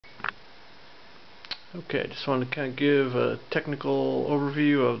Okay, I just wanted to kind of give a technical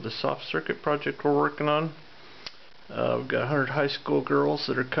overview of the soft circuit project we're working on. We've got 100 high school girls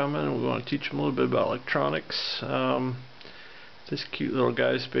that are coming, and we want to teach them a little bit about electronics. This cute little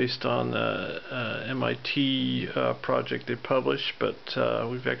guy is based on the MIT project they published, but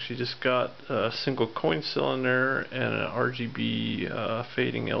we've actually just got a single coin cell in there and an RGB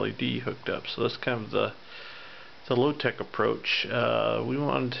fading LED hooked up. So that's kind of the low-tech approach. We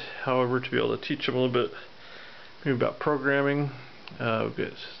wanted, however, to be able to teach them a little bit maybe about programming.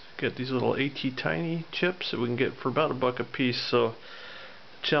 We've got these little ATtiny chips that we can get for about $1 a piece. So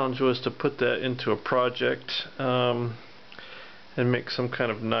the challenge was to put that into a project and make some kind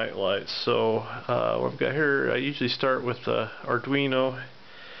of night light. So what I've got here, I usually start with Arduino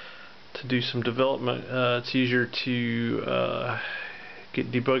to do some development. It's easier to get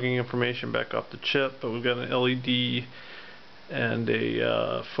debugging information back off the chip, but we've got an LED and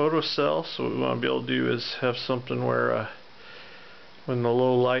a photocell. So what we want to be able to do is have something where when the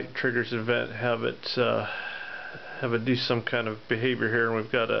low light triggers an event, have it do some kind of behavior here. And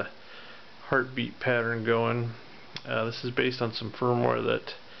we've got a heartbeat pattern going. This is based on some firmware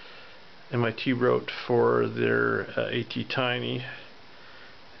that MIT wrote for their ATtiny.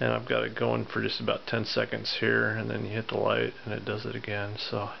 And I've got it going for just about 10 seconds here, and then you hit the light and it does it again.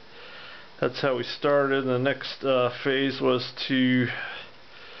 So that's how we started. The next phase was to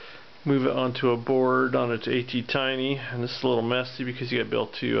move it onto a board on its ATtiny, and this is a little messy because you got to be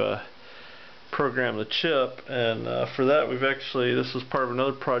able to program the chip. And for that, this was part of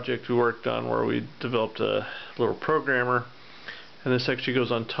another project we worked on where we developed a little programmer, and this actually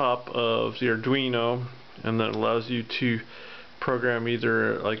goes on top of the Arduino, and that allows you to program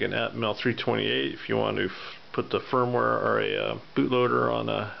either like an Atmel328 if you want to put the firmware or a bootloader on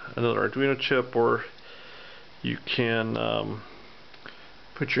another Arduino chip, or you can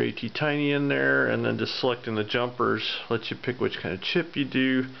put your ATtiny in there, and then just selecting the jumpers lets you pick which kind of chip you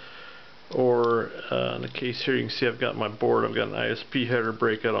do. Or in the case here, you can see I've got my board, I've got an ISP header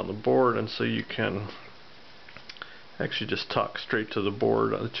breakout on the board, and so you can actually just talk straight to the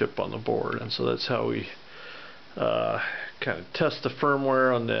board, the chip on the board. And so that's how we kind of test the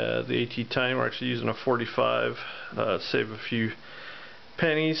firmware on the ATtiny. We're actually using a 45, save a few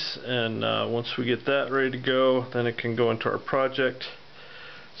pennies, and once we get that ready to go, then it can go into our project.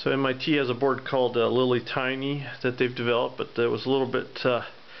 So MIT has a board called LilyTiny that they've developed, but that was a little bit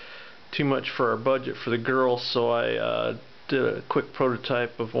too much for our budget for the girls, so I did a quick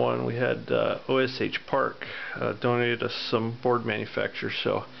prototype of one. We had OSH Park donated us some board manufacturers,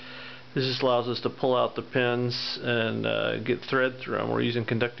 so this just allows us to pull out the pins and get thread through them. We're using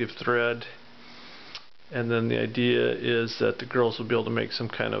conductive thread, and then the idea is that the girls will be able to make some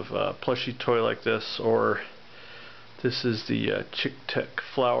kind of plushie toy like this, or this is the Chick Tech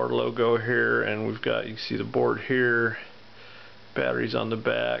flower logo here, and we've got, you can see the board here, batteries on the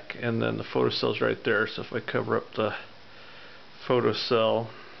back, and then the photocell's right there. So if I cover up the photocell,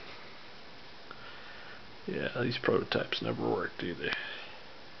 yeah, these prototypes never worked either.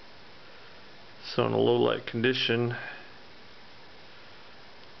 So in a low light condition,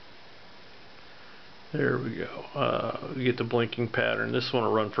 there we go. We get the blinking pattern. This one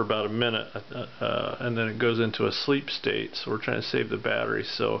will run for about a minute, and then it goes into a sleep state. So we're trying to save the battery.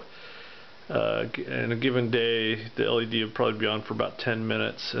 So in a given day, the LED will probably be on for about 10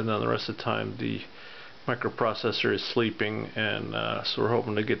 minutes, and then the rest of the time the microprocessor is sleeping. And so we're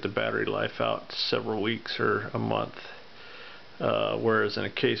hoping to get the battery life out several weeks or a month. Whereas in a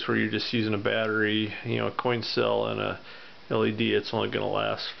case where you're just using a battery, a coin cell and a LED, it's only going to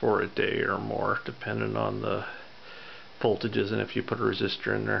last for a day or more, depending on the voltages and if you put a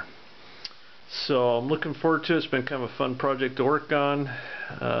resistor in there. So I'm looking forward to it. It's been kind of a fun project to work on.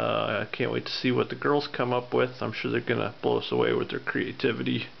 I can't wait to see what the girls come up with. I'm sure they're going to blow us away with their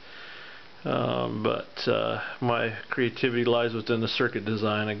creativity. But my creativity lies within the circuit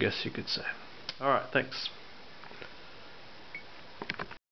design, I guess you could say. Alright, thanks.